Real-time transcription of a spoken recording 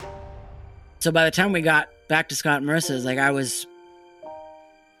So by the time we got back to Scott and Marissa's, like I was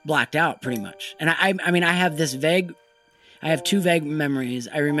blacked out pretty much. And I mean, I have two vague memories.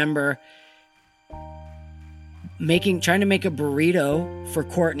 I remember trying to make a burrito for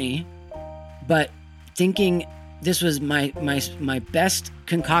Courtney, but thinking this was my best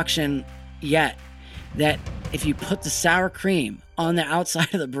concoction yet, that if you put the sour cream on the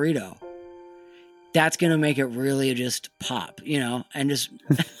outside of the burrito, that's going to make it really just pop, and just...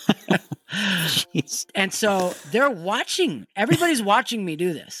 Jeez. And so they're watching, everybody's watching me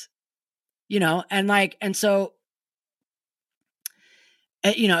do this, and so,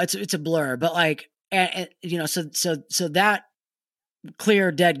 it's a blur, but like, so that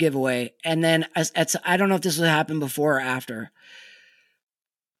clear dead giveaway. And then I don't know if this would happen before or after.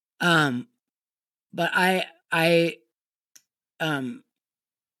 But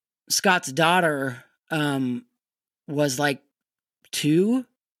Scott's daughter, was like 2,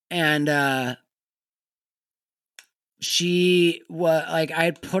 and, she was like, I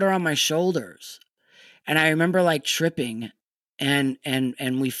had put her on my shoulders, and I remember like tripping and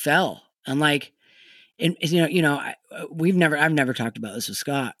we fell, and like, and I've never talked about this with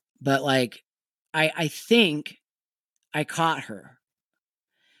Scott, but like, I think I caught her,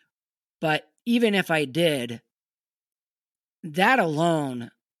 but even if I did, that alone,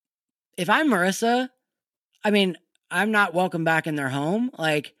 if I'm Marissa, I mean, I'm not welcome back in their home.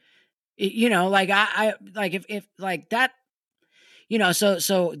 Like, like I like if like that,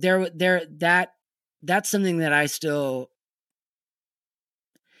 so that's something that I still,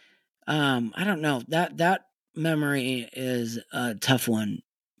 I don't know, that memory is a tough one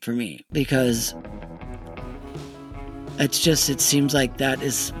for me, because it seems like that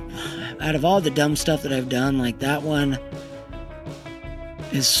is, out of all the dumb stuff that I've done, like that one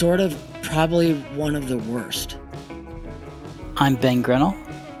is sort of probably one of the worst. I'm Ben Grenell,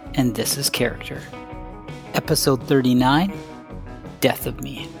 and this is Character. Episode 39, Death of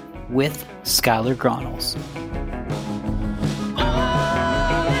Me, with Skylar Gronels.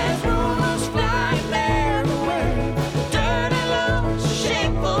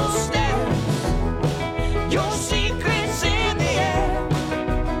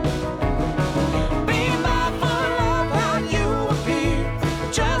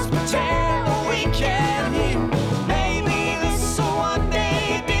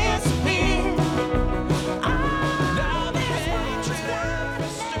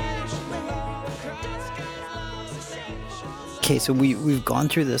 Okay, so we've gone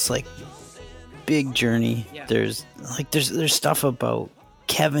through this like big journey. Yeah. There's stuff about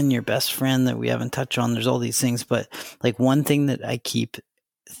Kevin, your best friend, that we haven't touched on. There's all these things, but like one thing that I keep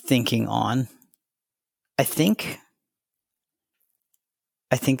thinking on, I think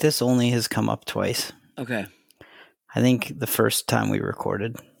this only has come up twice. Okay. I think the first time we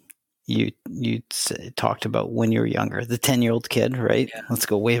recorded, you talked about when you were younger, the 10-year-old kid, right? Yeah. Let's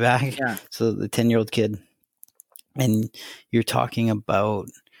go way back. Yeah. So the 10-year-old kid, and you're talking about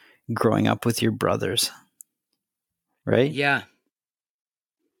growing up with your brothers, right? Yeah.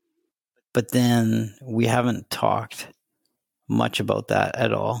 But then we haven't talked much about that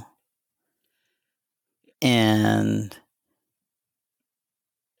at all. And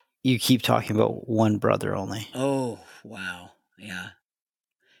you keep talking about one brother only. Oh, wow. Yeah.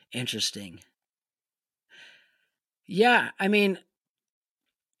 Interesting. Yeah, I mean,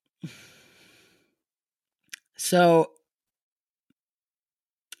 so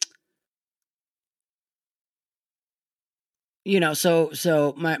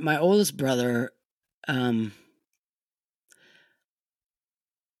so my oldest brother, I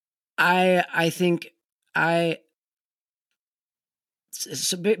think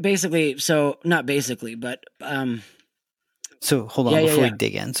basically, so not basically, but So hold on before we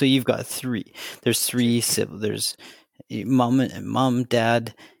dig in. So you've got 3. There's 3 siblings. There's mom,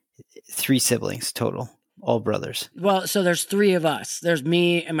 dad, 3 siblings total, all brothers. Well, so there's 3 of us. There's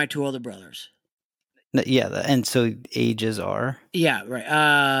me and my 2 older brothers. Yeah, and so ages are? Yeah,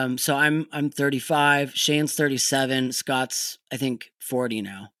 right. So I'm 35. Shane's 37. Scott's, I think, 40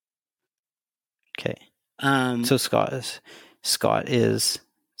 now. Okay. So Scott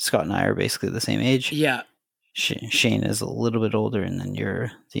and I are basically the same age. Yeah. Shane is a little bit older, and then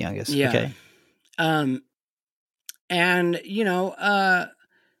you're the youngest. Yeah. Okay. And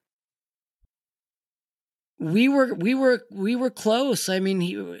we were close. I mean,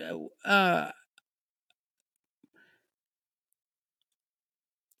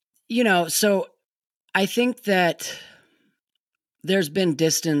 so I think that there's been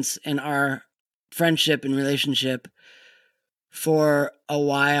distance in our friendship and relationship for a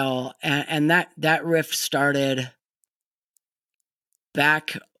while, and that rift started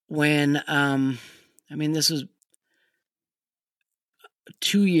back when, I mean, this was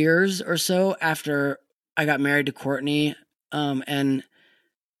 2 years or so after I got married to Courtney. And,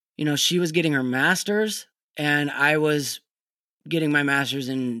 you know, she was getting her master's and I was getting my master's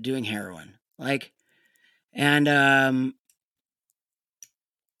in doing heroin. Like, and, and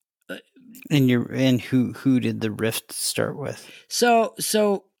who did the rift start with? So,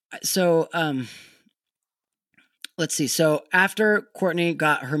 let's see. So after Courtney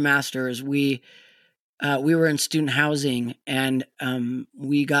got her master's, we were in student housing, and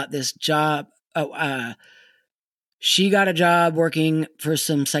we got this job. She got a job working for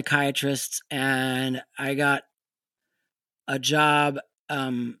some psychiatrists, and I got a job.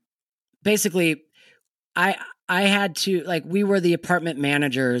 Basically, I had to, like, we were the apartment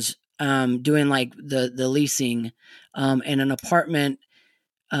managers, doing like the leasing, in an apartment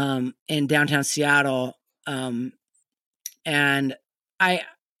in downtown Seattle. And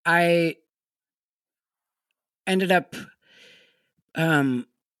I ended up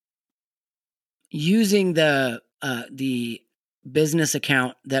using the business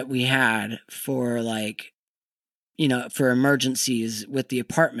account that we had for, like, you know, for emergencies with the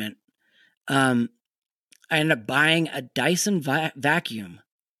apartment. I ended up buying a Dyson vacuum,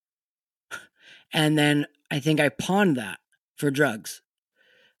 and then I think I pawned that for drugs,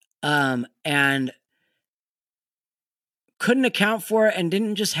 and couldn't account for it and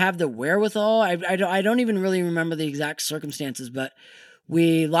didn't just have the wherewithal. I don't even really remember the exact circumstances, but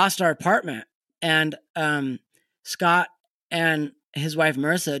we lost our apartment, and Scott and his wife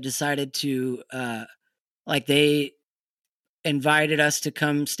Marissa decided to, like, they invited us to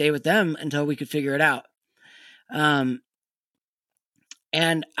come stay with them until we could figure it out. And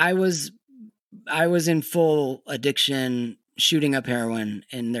I was in full addiction, shooting up heroin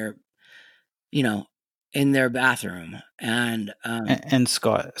in their, you know, in their bathroom. And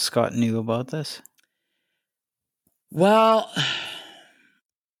Scott knew about this? Well,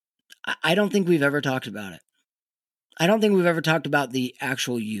 I don't think we've ever talked about it. I don't think we've ever talked about the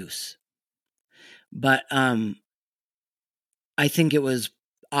actual use. But I think it was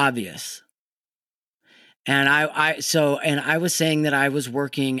obvious. And I was saying that I was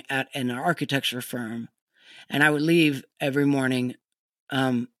working at an architecture firm, and I would leave every morning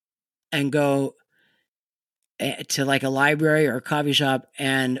and go to, like, a library or a coffee shop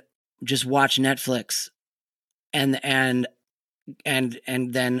and just watch Netflix, and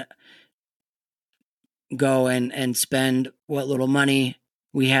then go and spend what little money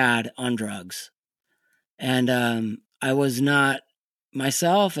we had on drugs. And I was not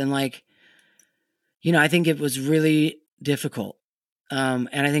myself, and, like, you know, I think it was really difficult. And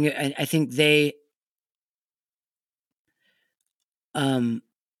I think they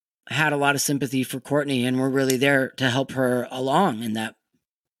had a lot of sympathy for Courtney and were really there to help her along in that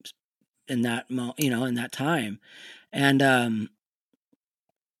time. And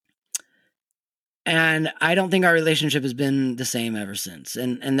I don't think our relationship has been the same ever since.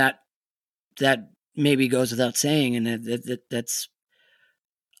 And that maybe goes without saying, and that's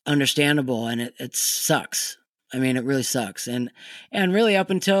understandable, and it sucks. I mean, it really sucks. And really, up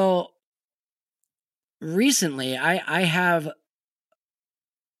until recently, I have,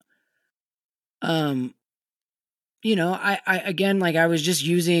 you know, I again, like, I was just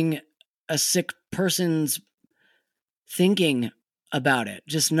using a sick person's thinking about it,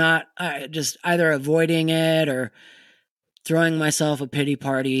 just not, just either avoiding it or throwing myself a pity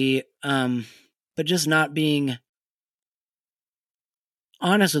party, but just not being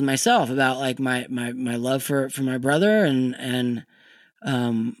honest with myself about, like, my love for my brother, and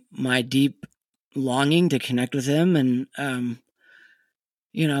my deep longing to connect with him. And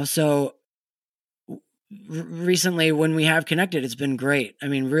you know, so recently when we have connected, it's been great. I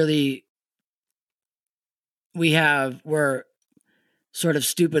mean, really, we're sort of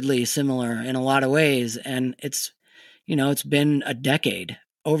stupidly similar in a lot of ways, and it's, you know, it's been a decade,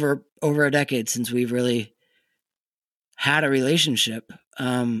 over a decade, since we've really had a relationship.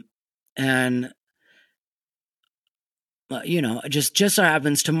 And you know, just so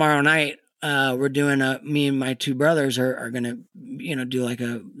happens tomorrow night, we're doing me and my two brothers are gonna, you know, do like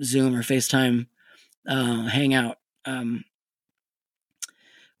a Zoom or FaceTime hangout,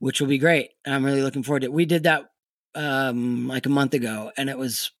 which will be great. I'm really looking forward to it. We did that like a month ago, and it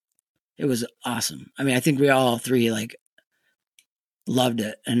was awesome. I mean, I think we all three, like, loved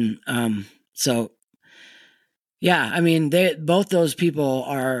it. And so yeah, I mean, both those people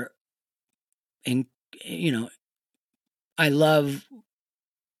are, you know, I love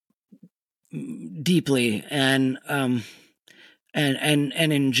deeply, and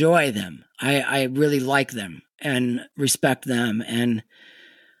enjoy them. I really like them and respect them, and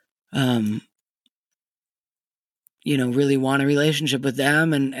really want a relationship with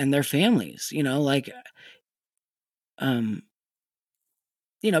them and their families, because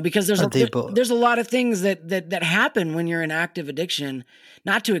there's a lot of things that happen when you're in active addiction,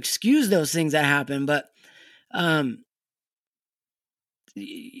 not to excuse those things that happen, but, that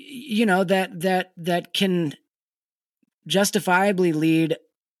can justifiably lead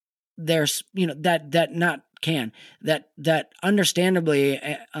that understandably,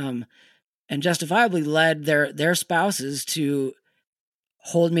 and justifiably led their spouses to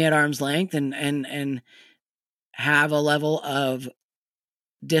hold me at arm's length and have a level of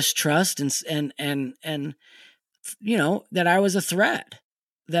distrust and that I was a threat,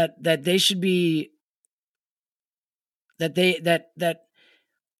 that they should be, that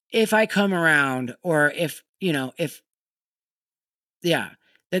if I come around, or that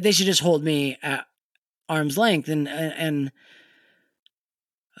they should just hold me at arm's length, and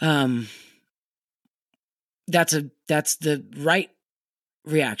that's the right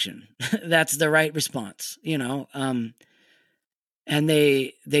reaction. That's the right response, and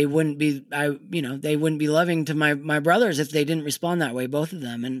they wouldn't be, they wouldn't be loving to my brothers if they didn't respond that way, both of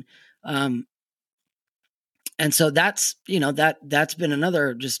them. And so that's been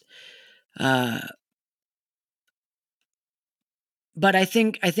another just, but I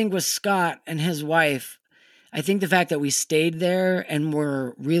think with Scott and his wife, I think the fact that we stayed there and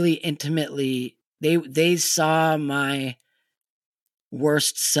were really intimately, they saw my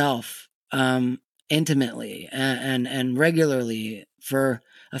worst self, intimately and regularly for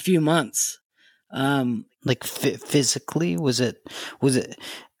a few months. Like physically, was it,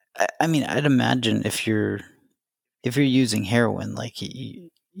 I mean, I'd imagine if you're using heroin, like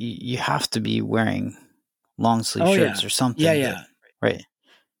you have to be wearing long sleeve shirts or something. Yeah. Right.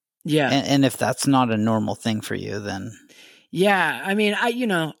 Yeah. And if that's not a normal thing for you, then. Yeah. I mean,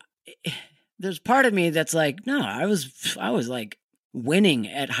 there's part of me that's like, no, I was like winning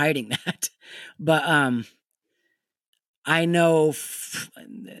at hiding that. But, I know,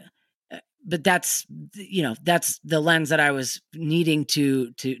 but that's the lens that I was needing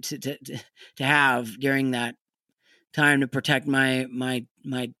to have during that time to protect my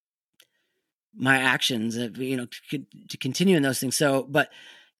actions, to continue in those things. So, but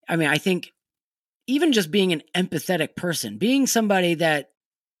I mean, I think even just being an empathetic person, being somebody that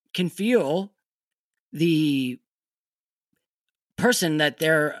can feel the person that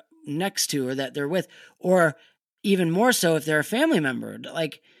they're next to or that they're with, or even more so if they're a family member,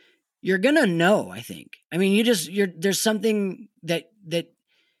 like, you're going to know, I think. I mean, there's something that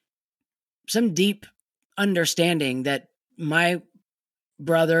some deep understanding that my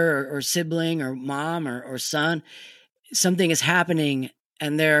brother or sibling or mom or son, something is happening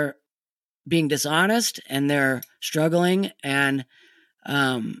and they're being dishonest and they're struggling, and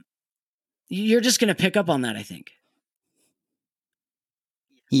you're just going to pick up on that, I think.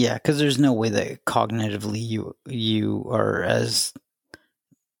 Yeah, because there's no way that cognitively you are as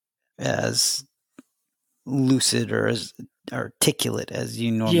lucid or as articulate as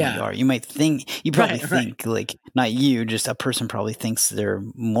you normally are. You might think, you probably think like, not you, just a person probably thinks they're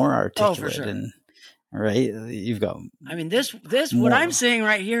more articulate. Oh, for sure. And right, you've got. I mean, this what I'm saying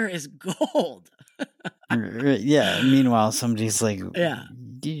right here is gold. Yeah. Meanwhile, somebody's like, yeah,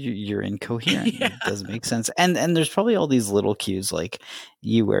 you're incoherent. Yeah. It doesn't make sense. And there's probably all these little cues, like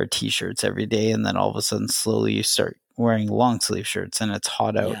you wear t-shirts every day, and then all of a sudden, slowly you start wearing long sleeve shirts, and it's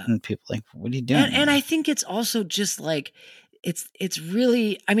hot out, and people are like, what are you doing? And I think it's also just like, it's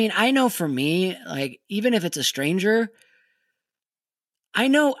really, I mean, I know for me, like, even if it's a stranger, I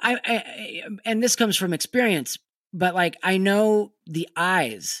know I and this comes from experience, but like, I know the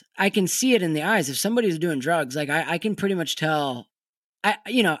eyes. I can see it in the eyes. If somebody's doing drugs, like I can pretty much tell. I'm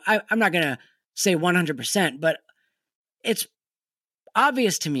not gonna say 100%, but it's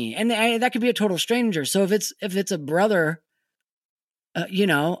obvious to me, and that could be a total stranger. So if it's a brother, because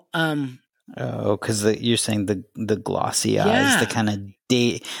you're saying the glossy eyes, the kind of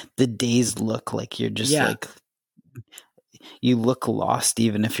the dazed look, like you're just like, you look lost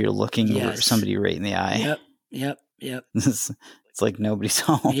even if you're looking somebody right in the eye. Yep. It's like nobody's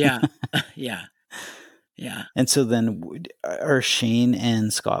home. Yeah. And so then, are Shane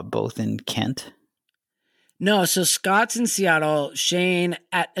and Scott both in Kent? No, so Scott's in Seattle. Shane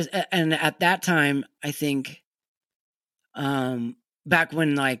at that time, I think, back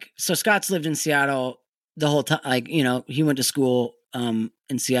when, like, so Scott's lived in Seattle the whole time. Like, he went to school in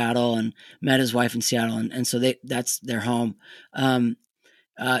Seattle and met his wife in Seattle, and so that's their home.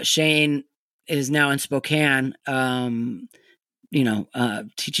 Shane is now in Spokane,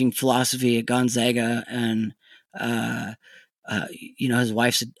 teaching philosophy at Gonzaga, and his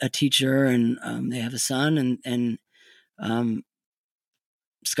wife's a teacher, and they have a son, and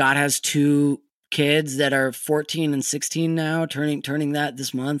Scott has 2 kids that are 14 and 16 now, turning that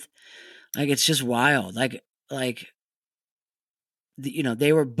this month. Like, it's just wild. They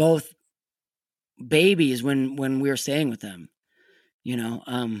were both babies when we were staying with them,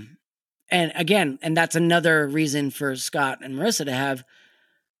 and again, and that's another reason for Scott and Marissa to have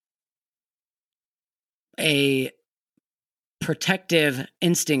a protective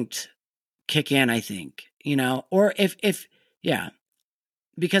instinct kick in, I think, or if yeah,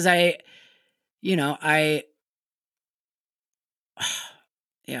 because yeah,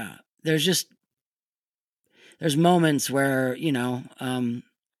 there's moments where,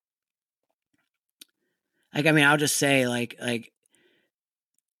 I'll just say like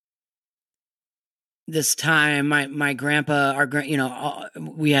this time, my grandpa,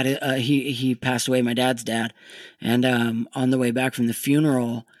 we had he passed away, my dad's dad. And, on the way back from the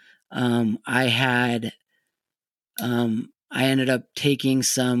funeral, I ended up taking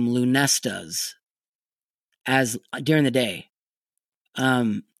some Lunestas during the day,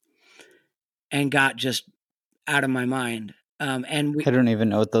 and got just out of my mind. And I don't even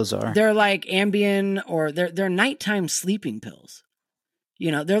know what those are. They're like Ambien, or they're nighttime sleeping pills.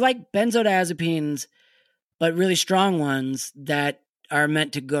 They're like benzodiazepines, but really strong ones that are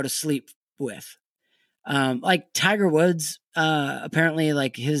meant to go to sleep with. Like Tiger Woods, apparently,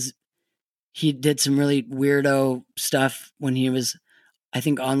 like he did some really weirdo stuff when he was, I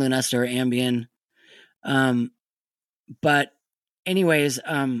think, on Lunesta or Ambien. But anyways,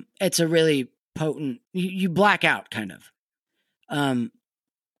 it's a really potent, you black out kind of.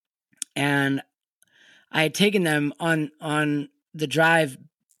 And I had taken them on the drive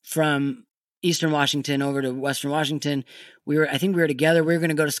from Eastern Washington over to Western Washington. I think we were together. We were going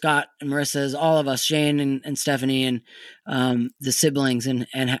to go to Scott and Marissa's, all of us, Shane and Stephanie, and the siblings and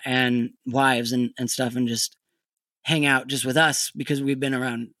wives and stuff, and just hang out just with us because we've been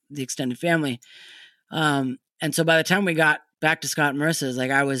around the extended family. And so by the time we got back to Scott and Marissa's,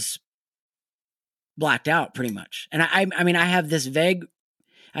 like, I was blacked out pretty much. And I have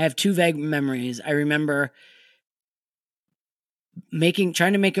 2 vague memories. I remember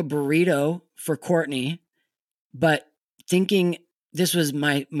trying to make a burrito for Courtney, but thinking this was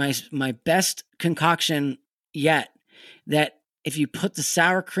my best concoction yet, that if you put the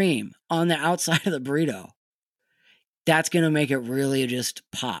sour cream on the outside of the burrito, that's going to make it really just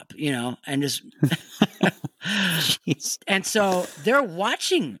pop, and just, and so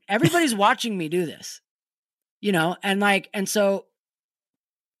everybody's watching me do this, and so,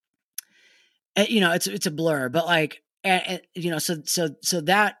 it's a blur, but like, so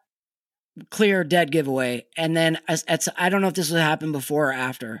that clear dead giveaway. And then I don't know if this would happen before or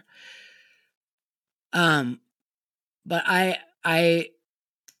after. But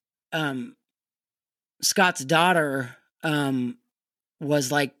Scott's daughter,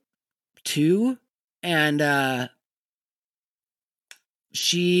 was like 2, and,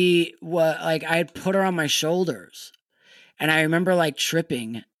 she was like, I had put her on my shoulders, and I remember like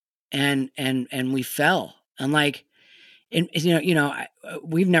tripping, and we fell, and like, and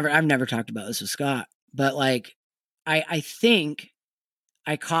I've never talked about this with Scott, but like, I think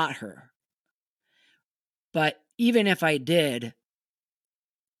I caught her, but even if I did,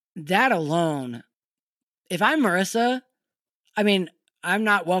 that alone, if I'm Marissa, I'm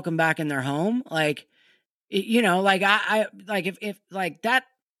not welcome back in their home. Like, like I like if like that,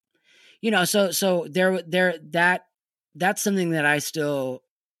 so that's something that I still,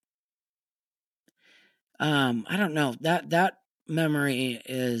 I don't know, that memory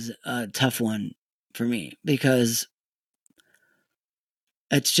is a tough one for me, because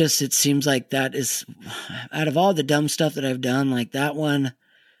it seems like that is, out of all the dumb stuff that I've done, like, that one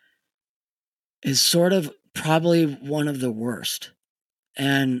is sort of probably one of the worst.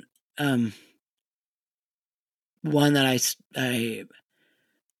 And, one that I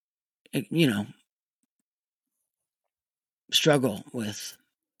struggle with,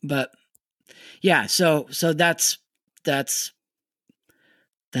 but yeah, so that's that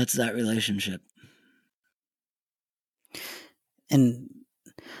relationship. And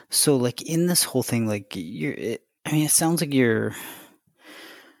so, like, in this whole thing, like, it sounds like your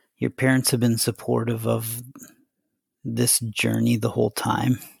parents have been supportive of this journey the whole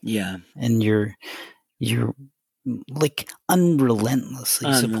time. Yeah. And you're like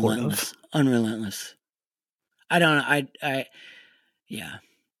unrelentlessly supportive. Unrelentless. I don't know. Yeah.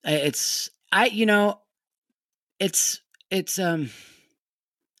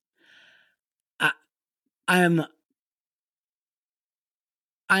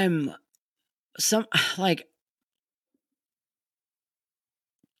 I'm some, like,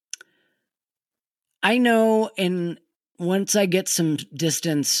 I know once I get some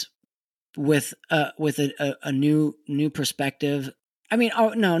distance with a new perspective. I mean, oh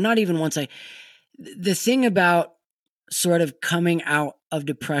no, not even once the thing about sort of coming out of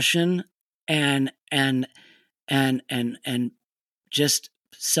depression and just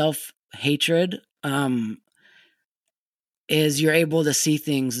self-hatred is you're able to see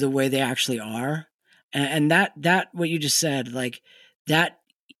things the way they actually are. And that what you just said, like that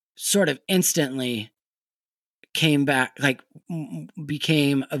sort of instantly came back, like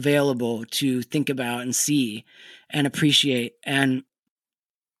became available to think about and see and appreciate. And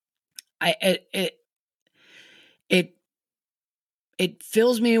it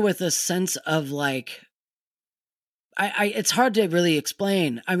fills me with a sense of like, it's hard to really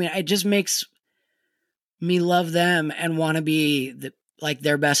explain. I mean, it just makes me love them and want to be like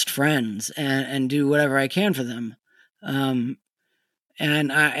their best friends and do whatever I can for them. And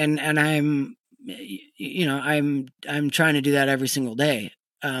I'm, I'm trying to do that every single day.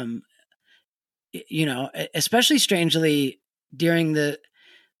 Especially strangely during the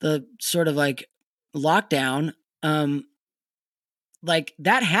sort of like lockdown, like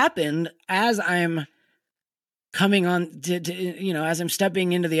that happened as I'm coming on to as I'm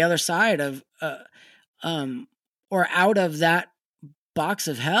stepping into the other side of, or out of that box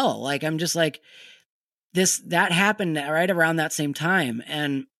of hell. Like, I'm just like that happened right around that same time.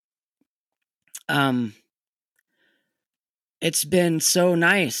 And, it's been so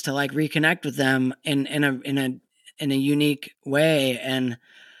nice to like reconnect with them in a unique way. And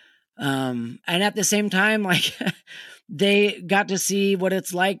at the same time, like they got to see what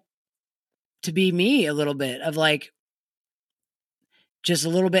it's like to be me a little bit, of like just a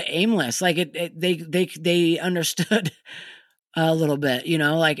little bit aimless. Like they understood a little bit,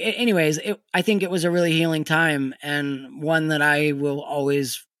 like, anyways, I think it was a really healing time, and one that I will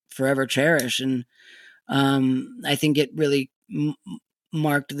always forever cherish. And I think it really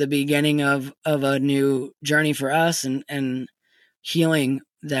marked the beginning of a new journey for us, and healing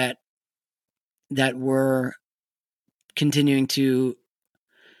that we're continuing to,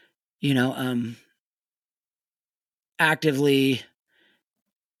 actively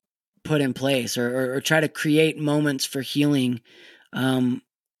put in place, or try to create moments for healing,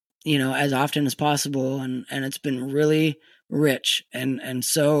 as often as possible. And it's been really rich and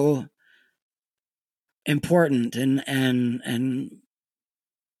so important. And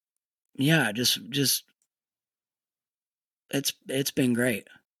yeah, just it's been great.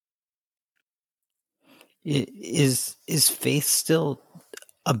 Is faith still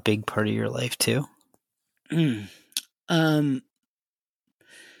a big part of your life too?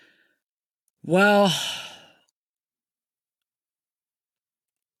 Well,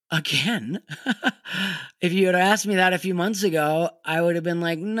 again, if you had asked me that a few months ago, I would have been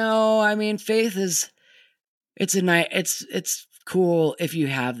like, no, I mean, faith it's cool if you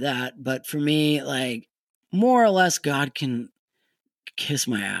have that. But for me, like, more or less, God can kiss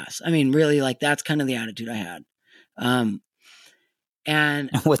my ass. I mean, really, like, that's kind of the attitude I had. And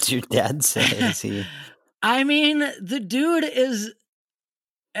what's your dad say? Is he? I mean, the dude is,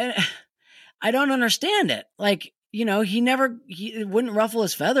 I don't understand it. Like, he wouldn't ruffle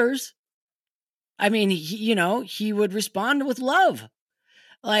his feathers. I mean, he would respond with love.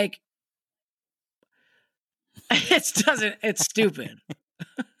 Like, it's stupid.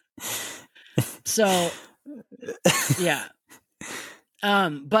 So, yeah.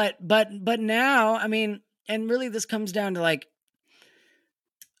 But now, I mean, and really this comes down to like,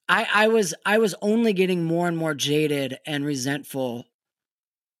 I was only getting more and more jaded and resentful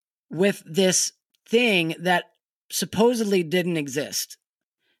with this thing that supposedly didn't exist.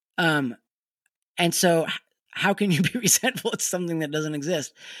 And so how can you be resentful at something that doesn't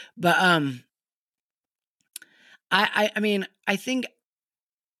exist? But, I mean, I think,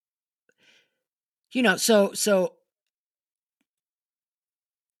 so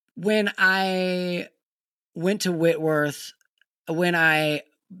when I went to Whitworth, when I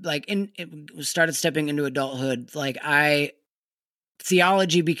started stepping into adulthood, like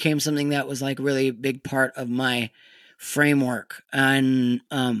theology became something that was like really a big part of my framework and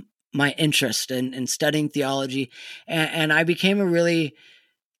my interest in studying theology. And I became a really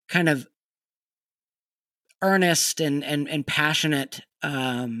kind of earnest and passionate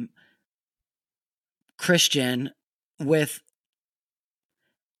Christian with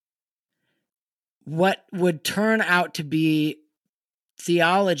what would turn out to be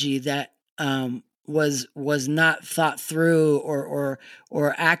theology that was not thought through or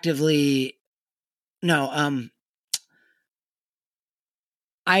actively. No,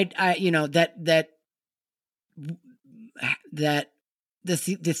 I that the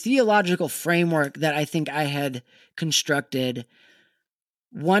theological framework that I think I had constructed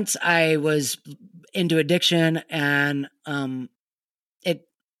once I was into addiction and it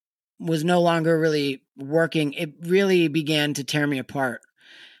was no longer really working, it really began to tear me apart.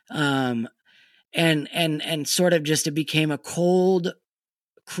 And sort of just it became a cold,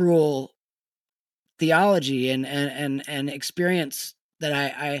 cruel theology and experience that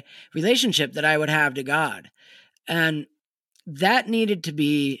I relationship that I would have to God. And that needed to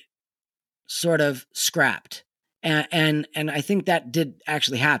be sort of scrapped. And I think that did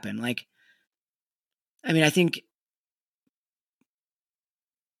actually happen. Like, I mean, I think,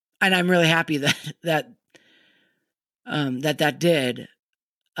 and I'm really happy that did.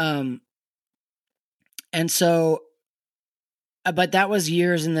 And so, but that was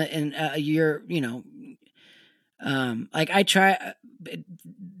years in a year, like I try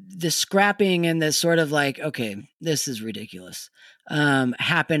the scrapping and the sort of like, okay, this is ridiculous.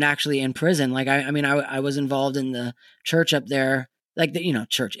 Happened actually in prison. Like, I was involved in the church up there, like the,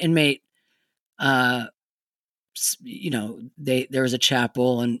 church inmate, there was a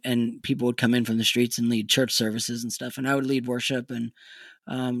chapel and people would come in from the streets and lead church services and stuff. And I would lead worship and,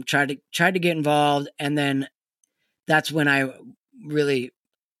 tried to get involved. And then that's when I really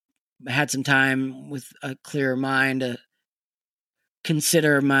had some time with a clearer mind to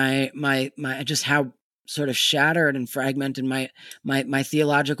consider my just how sort of shattered and fragmented my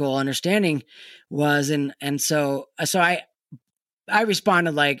theological understanding was. And so I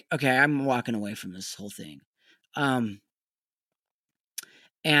responded like, okay, I'm walking away from this whole thing. And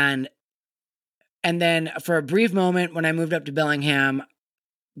then for a brief moment when I moved up to Bellingham,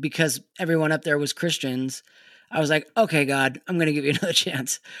 because everyone up there was Christians, I was like, okay, God, I'm going to give you another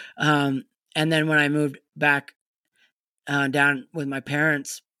chance. And then when I moved back down with my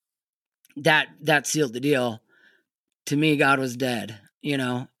parents, that sealed the deal. To me, God was dead,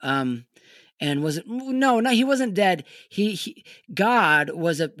 and no, he wasn't dead. God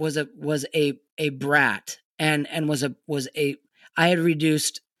was a brat and was I had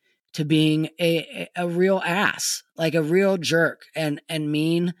reduced to being a real ass, like a real jerk and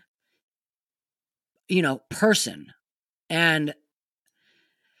mean, person. And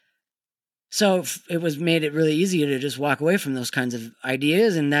so it was made it really easy to just walk away from those kinds of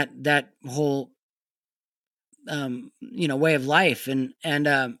ideas and that whole, way of life. And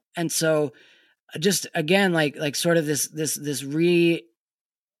so just again, like sort of this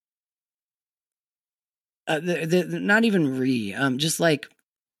not even just like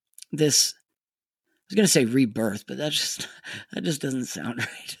this, I was going to say rebirth, but that just doesn't sound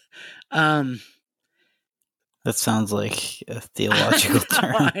right. That sounds like a theological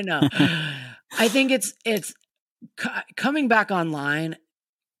term. I know. I think it's coming back online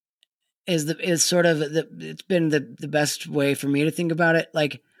is sort of it's been the best way for me to think about it.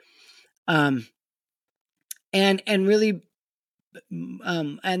 Like, and really,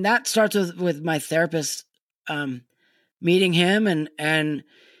 and that starts with my therapist, meeting him and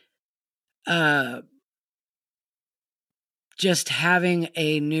just having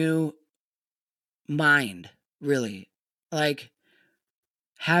a new mind, really, like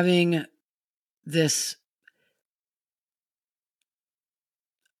having this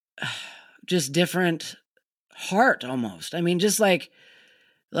just different heart almost. I mean, just like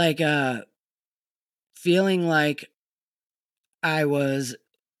feeling like I was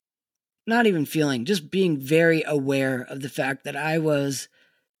not even feeling, just being very aware of the fact that I was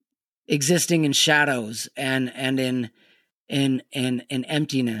existing in shadows and in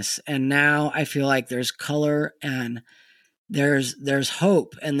emptiness. And now I feel like there's color and there's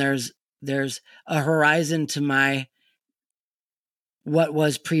hope and there's a horizon to my what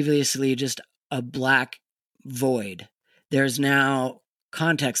was previously just a black void. There's now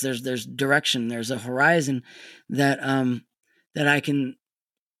context, there's direction, there's a horizon that I can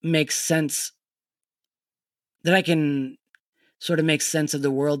make sense, that I can sort of make sense of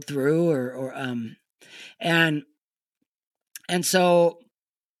the world through, or and so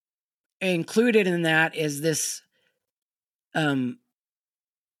included in that is this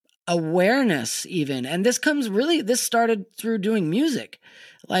awareness even. And this started through doing music,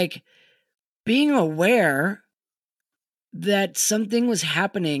 like being aware that something was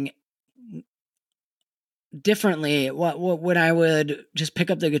happening differently when I would just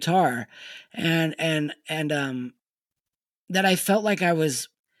pick up the guitar and that I felt like I was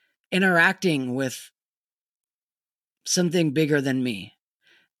interacting with something bigger than me.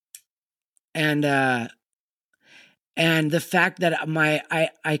 And the fact that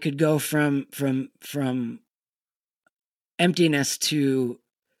I could go from emptiness to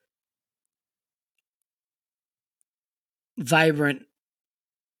vibrant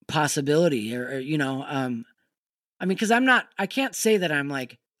possibility, or you know, I mean, because I can't say that I'm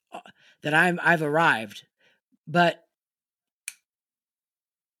like that I've arrived, but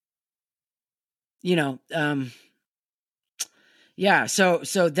you know, yeah. So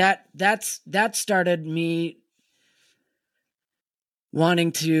that started me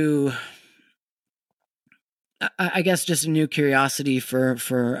wanting to, I guess, just a new curiosity for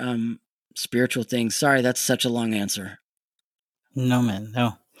spiritual things. Sorry, that's such a long answer. No, man,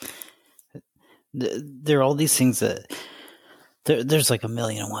 no. There are all these things that there's like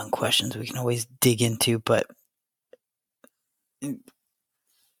 1,000,001 questions we can always dig into, but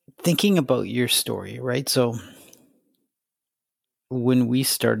thinking about your story, right? So when we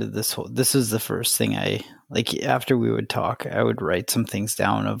started this is the first thing I like. After we would talk, I would write some things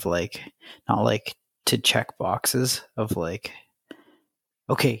down of like, not like to check boxes of like,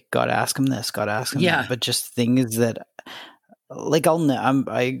 okay, gotta ask him this, gotta ask him that, but just things that like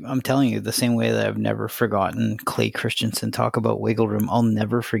I'm telling you, the same way that I've never forgotten Clay Christensen talk about Wiggle Room, I'll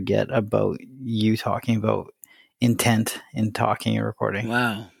never forget about you talking about intent in talking and recording.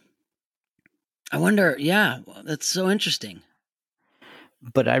 Wow. I wonder, yeah, that's so interesting.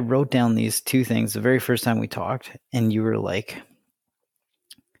 But I wrote down these two things the very first time we talked, and you were like,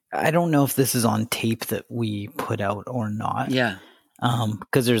 I don't know if this is on tape that we put out or not. Yeah.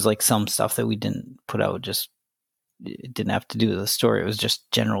 Because there's like some stuff that we didn't put out, just it didn't have to do with the story. It was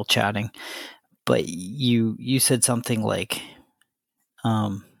just general chatting. But you said something like,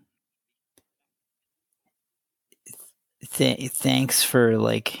 thanks for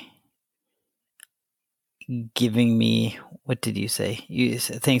like giving me, what did you say? You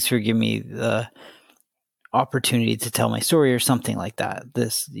said, thanks for giving me the opportunity to tell my story or something like that.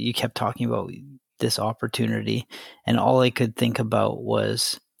 You kept talking about this opportunity, and all I could think about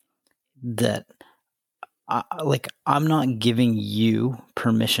was that I'm not giving you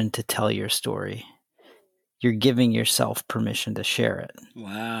permission to tell your story. You're giving yourself permission to share it.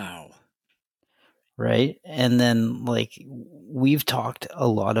 Wow. Right? And then like we've talked a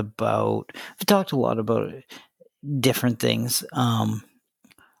lot about different things.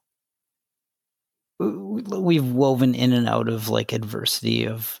 We've woven in and out of like adversity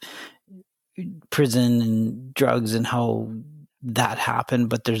of prison and drugs and how that happened,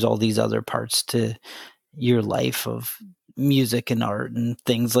 but there's all these other parts to your life of music and art and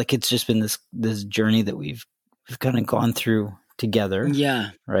things. Like it's just been this journey that we've kind of gone through together.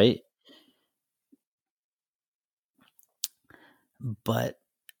 Yeah. Right. But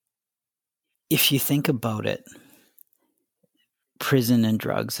if you think about it, prison and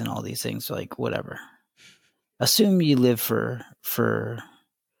drugs and all these things, like whatever, assume you live for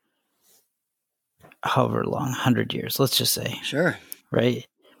however long, 100 years, let's just say. Sure. Right.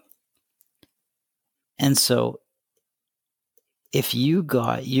 And so if you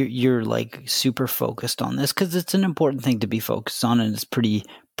got, you're like super focused on this because it's an important thing to be focused on, and it's pretty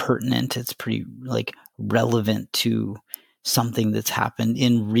pertinent. It's pretty like relevant to something that's happened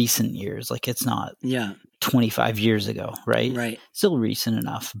in recent years. Like it's not 25 years ago, right? Right. Still recent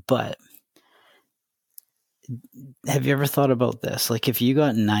enough. But have you ever thought about this? Like if you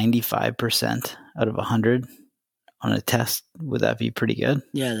got 95% out of 100 on a test, would that be pretty good?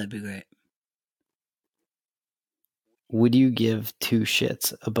 Yeah, that'd be great. Would you give two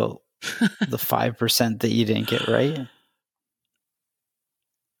shits about the 5% that you didn't get right?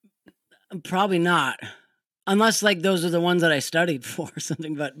 Probably not. Unless like those are the ones that I studied for or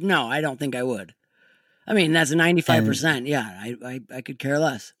something, but no, I don't think I would. I mean, that's 95%. Yeah, I could care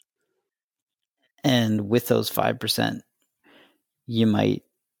less. And with those 5%, you might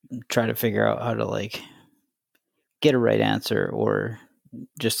try to figure out how to like get a right answer, or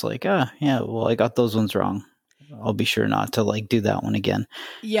just like, yeah, well, I got those ones wrong. I'll be sure not to like do that one again.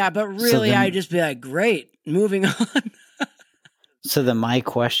 Yeah, but really, I'd just be like, great, moving on. So then my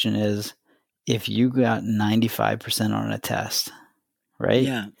question is, if you got 95% on a test, right?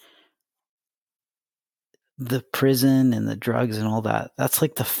 Yeah. The prison and the drugs and all that, that's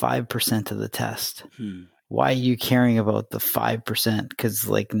like the 5% of the test. Why are you caring about the 5%? Because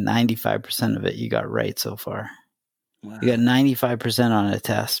like 95% of it you got right so far. Wow. You got 95% on a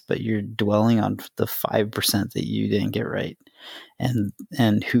test, but you're dwelling on the 5% that you didn't get right.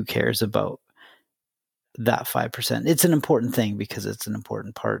 And who cares about that 5%? It's an important thing because it's an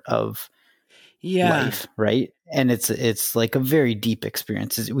important part of life, right? And it's like a very deep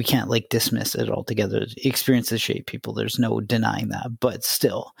experience. We can't like dismiss it altogether. Experiences shape people. There's no denying that. But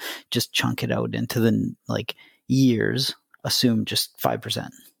still, just chunk it out into the like years. Assume just 5%.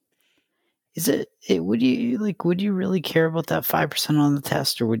 Would you really care about that 5% on the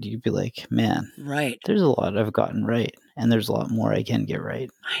test, or would you be like, man, right, there's a lot I've gotten right? and there's a lot more I can get right.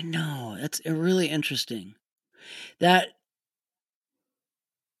 I know. That's really interesting. That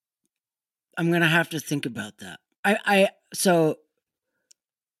I'm going to have to think about that. So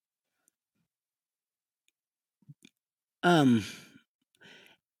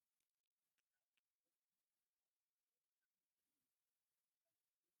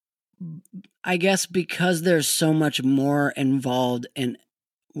I guess because there's so much more involved in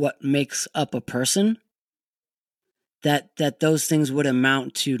what makes up a person, that those things would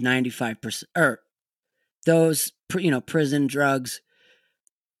amount to 95%, or those, prison, drugs,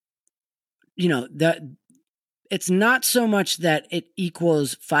 that it's not so much that it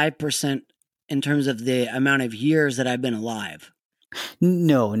equals 5% in terms of the amount of years that I've been alive.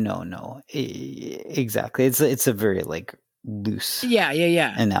 No. Exactly. It's a very like loose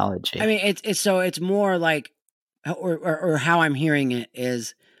analogy. I mean, it's more like, or how I'm hearing it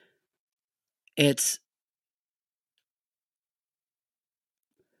is, it's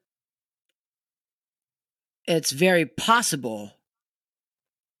very possible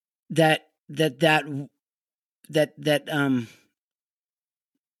that the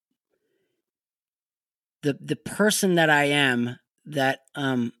person that I am, that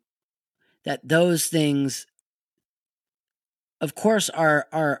those things, of course, are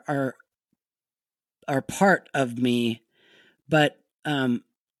part of me, but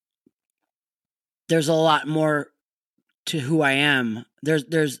there's a lot more to who I am. There's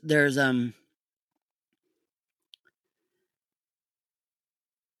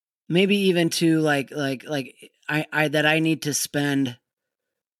maybe even to like I that I need to spend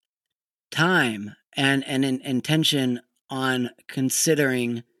time and intention on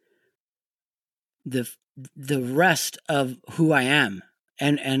considering the rest of who I am,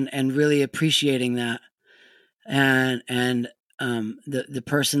 and really appreciating that, and the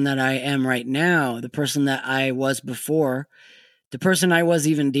person that I am right now, the person that I was before, the person I was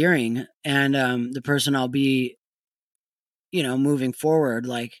even during, and the person I'll be, moving forward,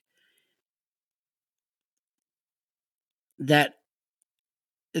 like that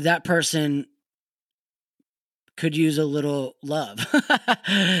person could use a little love.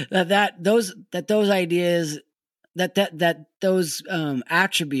 those ideas, those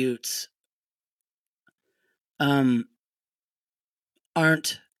attributes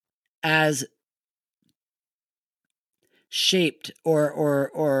aren't as shaped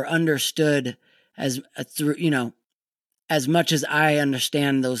or understood as through, as much as I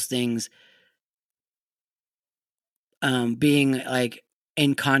understand those things, being like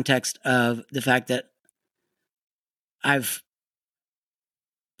in context of the fact that I've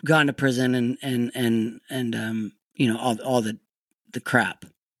gone to prison and all the crap.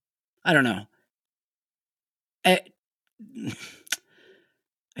 I don't know. I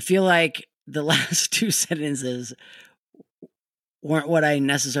feel like the last two sentences weren't what I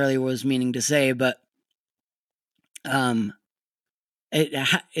necessarily was meaning to say, but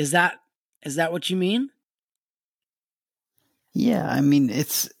is that what you mean? Yeah, I mean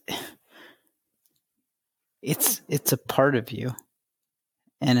it's a part of you,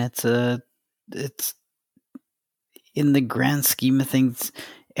 and it's in the grand scheme of things,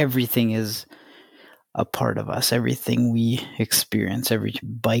 everything is a part of us. Everything we experience, every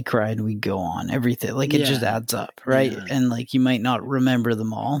bike ride we go on, everything, like it just adds up, right? Yeah. And like you might not remember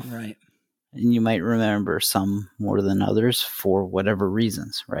them all, right? And you might remember some more than others for whatever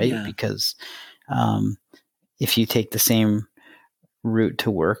reasons, right? Yeah. Because if you take the same route to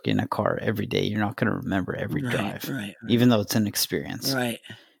work in a car every day, you're not going to remember every drive, right, even though it's an experience,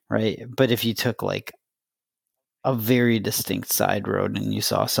 right? But if you took like a very distinct side road and you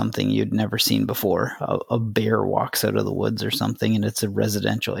saw something you'd never seen before, a bear walks out of the woods or something, and it's a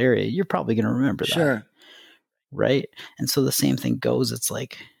residential area, you're probably going to remember that, right? And so the same thing goes. It's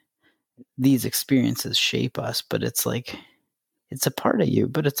like these experiences shape us, but it's like it's a part of you,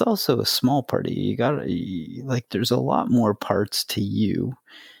 but it's also a small part of you. You gotta, like, there's a lot more parts to you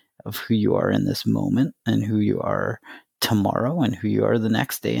of who you are in this moment and who you are tomorrow and who you are the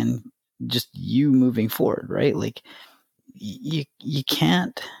next day, and just you moving forward, right? Like you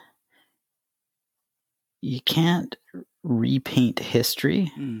can't repaint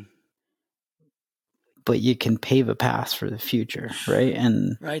history, but you can pave a path for the future, right?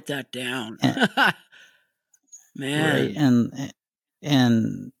 And write that down. Man. Right.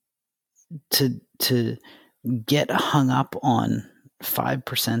 And to get hung up on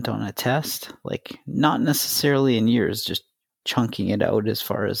 5% on a test, like not necessarily in years, just chunking it out as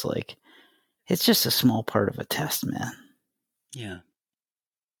far as like, it's just a small part of a test, man. Yeah.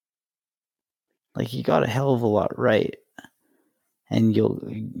 Like you got a hell of a lot right, and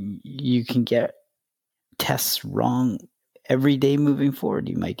you can get tests wrong every day moving forward.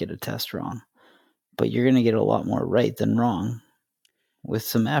 You might get a test wrong, but you're going to get a lot more right than wrong with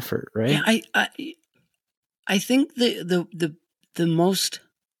some effort, right? Yeah, I think the most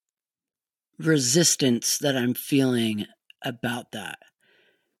resistance that I'm feeling about that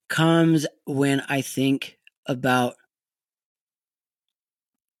comes when I think about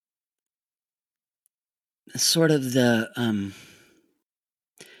sort of the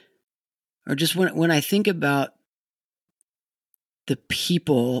or just when I think about the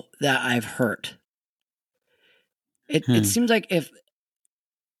people that I've hurt. It seems like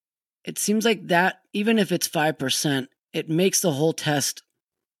that even if it's 5%, it makes the whole test,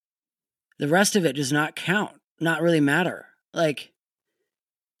 the rest of it does not count, not really matter. Like,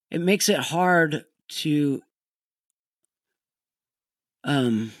 it makes it hard to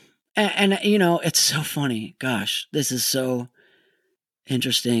and you know, it's so funny. Gosh, this is so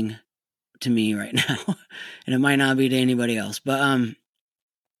interesting to me right now. And it might not be to anybody else. But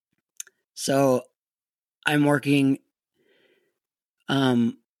so I'm working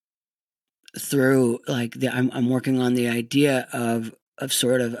through like I'm working on the idea of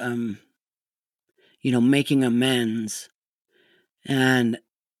sort of you know, making amends. And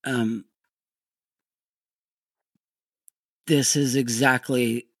this is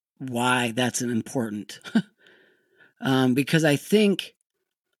exactly why that's important. Because I think,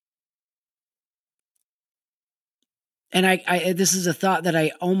 and I this is a thought that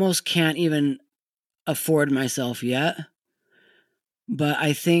I almost can't even afford myself yet, but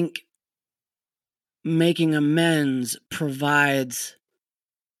I think making amends provides,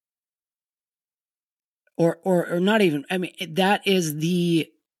 or not even, I mean, that is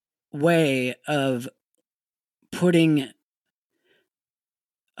the way of putting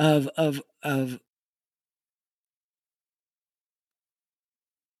of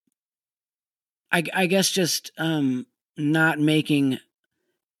I guess just not making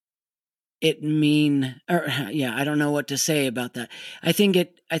it mean, or yeah, I don't know what to say about that. I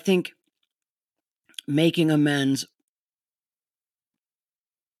think making amends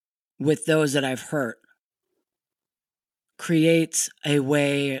with those that I've hurt creates a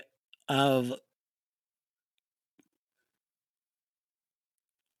way of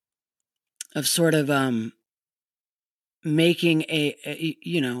sort of making a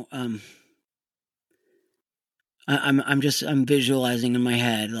you know I'm visualizing in my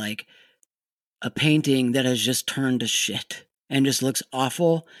head like a painting that has just turned to shit and just looks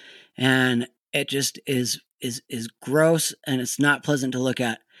awful, and it just is gross, and it's not pleasant to look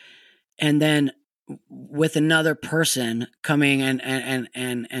at. And then with another person coming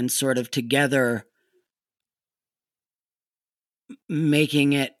and sort of together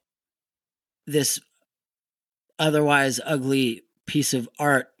making it this otherwise ugly piece of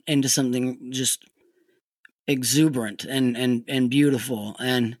art into something just exuberant and beautiful.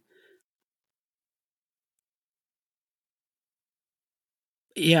 And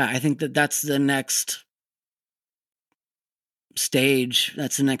yeah, I think that's the next stage.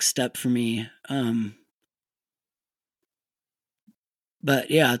 That's the next step for me.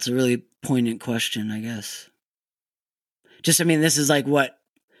 But yeah, it's a really poignant question, I guess. Just, I mean, this is like what,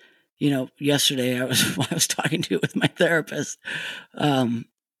 you know, yesterday I was talking to with my therapist.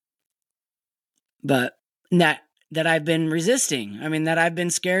 But that I've been resisting. I mean, that I've been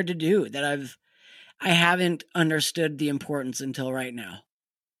scared to do, that I haven't understood the importance until right now,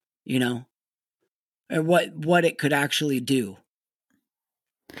 you know, or what it could actually do.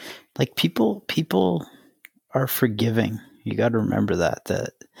 Like people are forgiving. You got to remember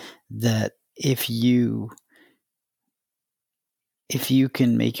that if you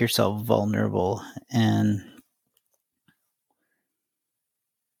can make yourself vulnerable and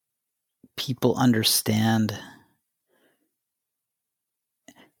people understand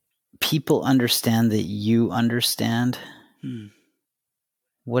that you understand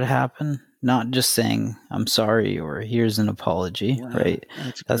what happened, not just saying I'm sorry or here's an apology. Wow, right?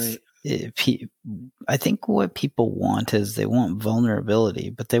 That's great. I think what people want is they want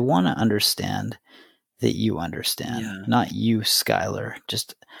vulnerability, but they want to understand that you understand. Yeah. Not you, Skylar,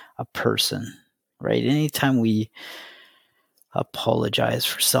 just a person, right? Anytime we apologize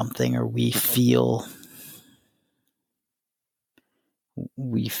for something or we feel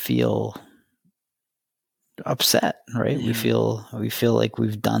upset, right? Yeah. We feel like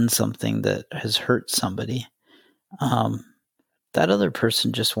we've done something that has hurt somebody. That other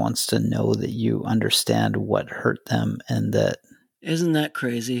person just wants to know that you understand what hurt them, and that. Isn't that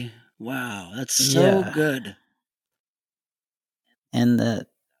crazy? Wow, that's so good. And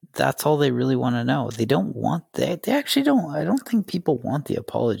that's all they really want to know. They don't want they actually don't. I don't think people want the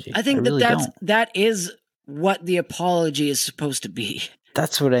apology. I think that is what the apology is supposed to be.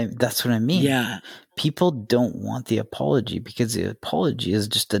 That's what I mean. Yeah. People don't want the apology because the apology is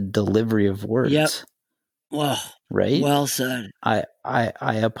just a delivery of words. Yep. Well, right? Well said. I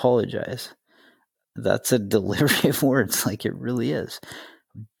apologize. That's a delivery of words, like it really is.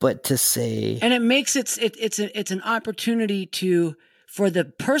 But to say, and it makes it's an opportunity for the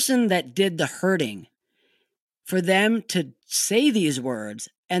person that did the hurting, for them to say these words,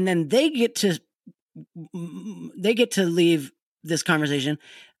 and then they get to leave this conversation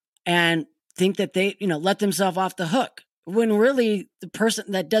and think that they, let themselves off the hook, when really the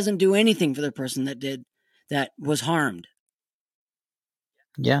person that doesn't do anything for the person that was harmed.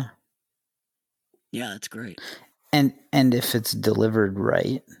 Yeah. Yeah, that's great. And if it's delivered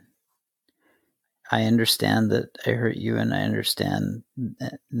right, I understand that I hurt you, and I understand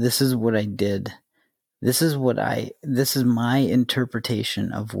this is what I did. This is my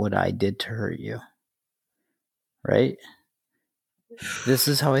interpretation of what I did to hurt you. Right? This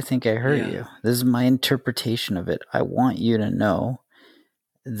is how I think I hurt you. This is my interpretation of it. I want you to know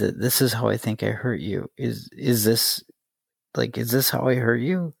that this is how I think I hurt you. Is this how I hurt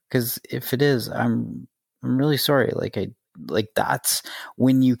you? Because if it is, I'm really sorry. That's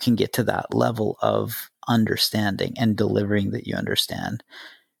when you can get to that level of understanding and delivering that you understand.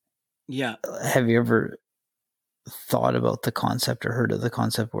 Yeah. Have you ever thought about the concept or heard of the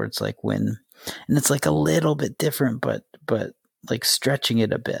concept where it's like when, and it's like a little bit different, but like stretching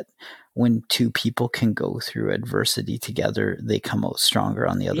it a bit, when two people can go through adversity together, they come out stronger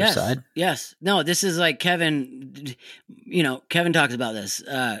on the other side? Yes. No, this is like Kevin, Kevin talks about this.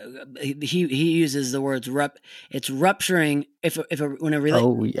 He uses the words it's rupturing when a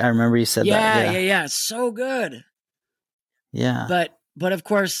relationship. Oh, I remember you said that. Yeah. So good. Yeah. But of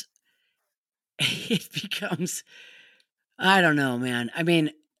course it becomes, I don't know, man. I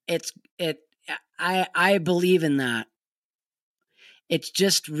mean, I believe in that. It's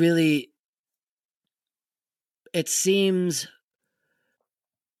just really, it seems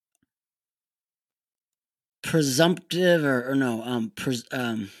presumptive or no, I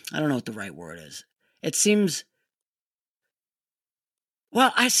don't know what the right word is. It seems,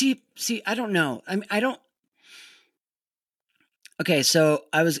 well, I see, I don't know. I don't. Okay. So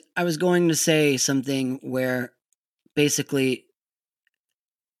I was going to say something where basically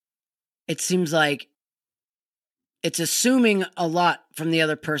it seems like it's assuming a lot from the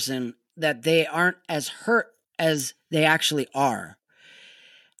other person that they aren't as hurt as they actually are.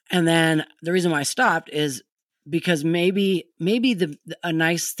 And then the reason why I stopped is because maybe a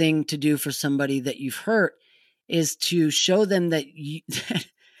nice thing to do for somebody that you've hurt is to show them that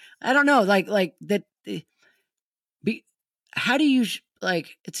I don't know, like that. How do you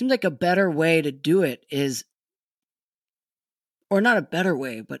it seems like a better way to do it is, or not a better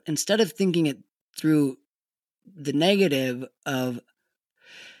way, but instead of thinking it through the negative of,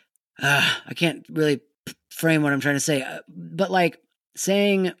 I can't really frame what I'm trying to say, but like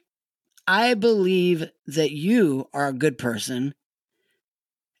saying, I believe that you are a good person,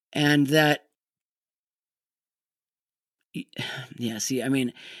 and that, yeah, see, I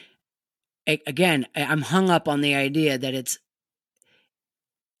mean, again, I'm hung up on the idea that it's,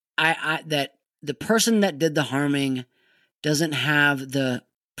 that the person that did the harming doesn't have the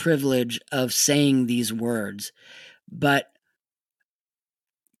privilege of saying these words. But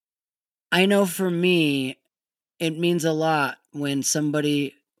I know for me, it means a lot when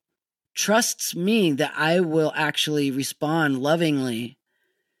somebody trusts me that I will actually respond lovingly.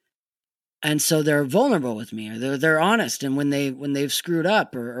 And so they're vulnerable with me, or they're honest. And when they've screwed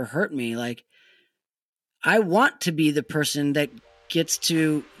up or hurt me, like, I want to be the person that gets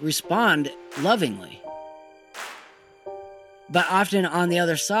to respond lovingly. But often on the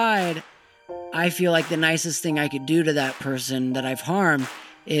other side, I feel like the nicest thing I could do to that person that I've harmed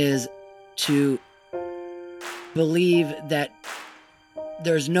is to believe that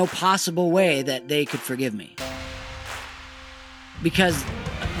there's no possible way that they could forgive me. Because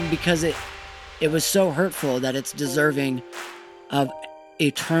it was so hurtful that it's deserving of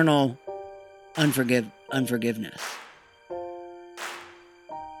eternal unforgiveness.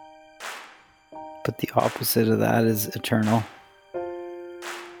 But the opposite of that is eternal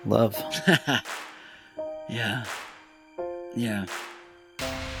love. Yeah.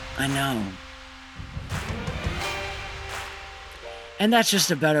 I know. And that's just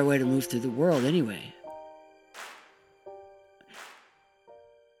a better way to move through the world anyway.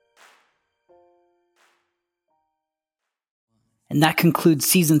 And that concludes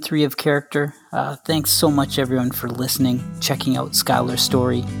season 3 of Character. Thanks so much, everyone, for listening, checking out Skylar's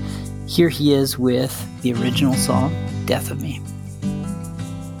story. Here he is with the original song, Death of Me.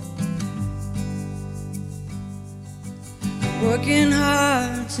 working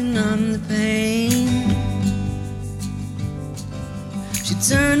hard to numb the pain. She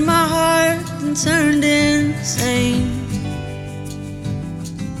turned my heart and turned insane.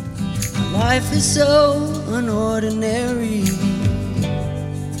 Life is so unordinary.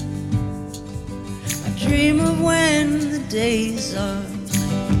 I dream of when the days are late.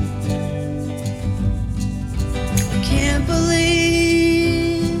 I can't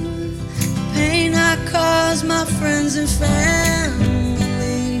believe the pain I caused my friends and family.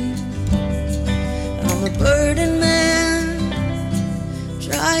 I'm a burdened man,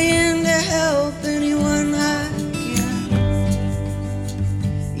 trying to help anyone I can,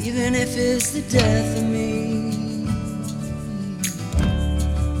 even if it's the death of me.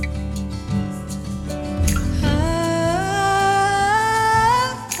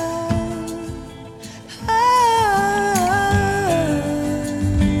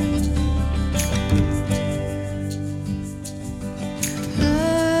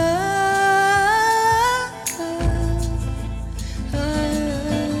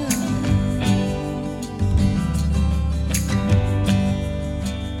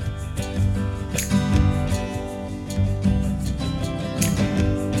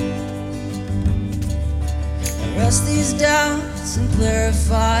 Rest these doubts and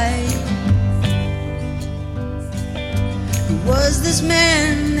clarify. Who was this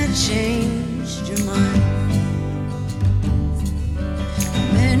man that changed your mind? How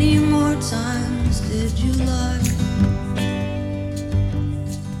many more times did you lie?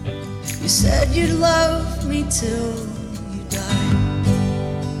 You said you'd love me till you died,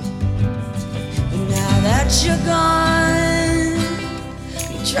 but now that you're gone,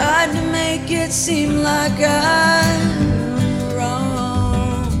 tried to make it seem like I'm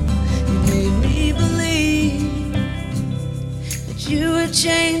wrong. You made me believe that you had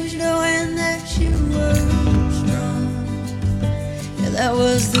changed and that you were strong. Yeah, that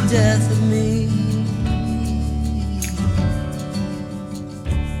was the death of me.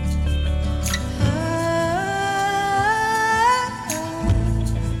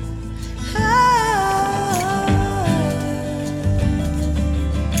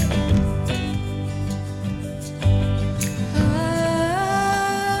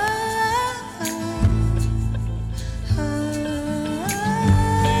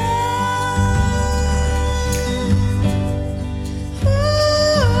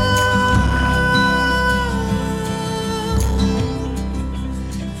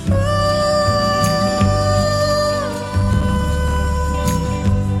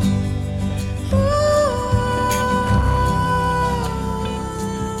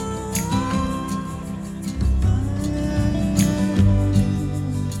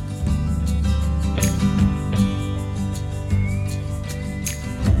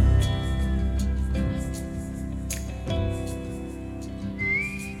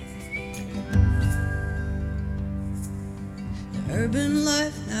 Urban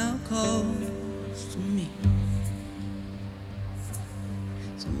life now calls to me.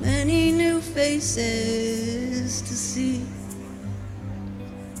 So many new faces to see.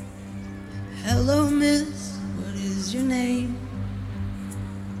 Hello, miss, what is your name?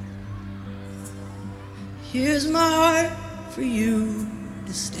 Here's my heart for you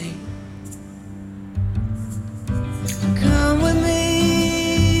to stay. Come with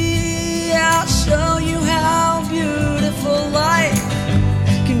me, I'll show you how beautiful life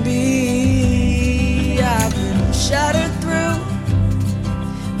can be. I've been shattered through,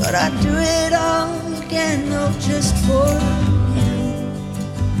 but I'd do it all again, no, just for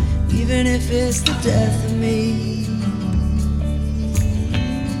you, even if it's the death of me.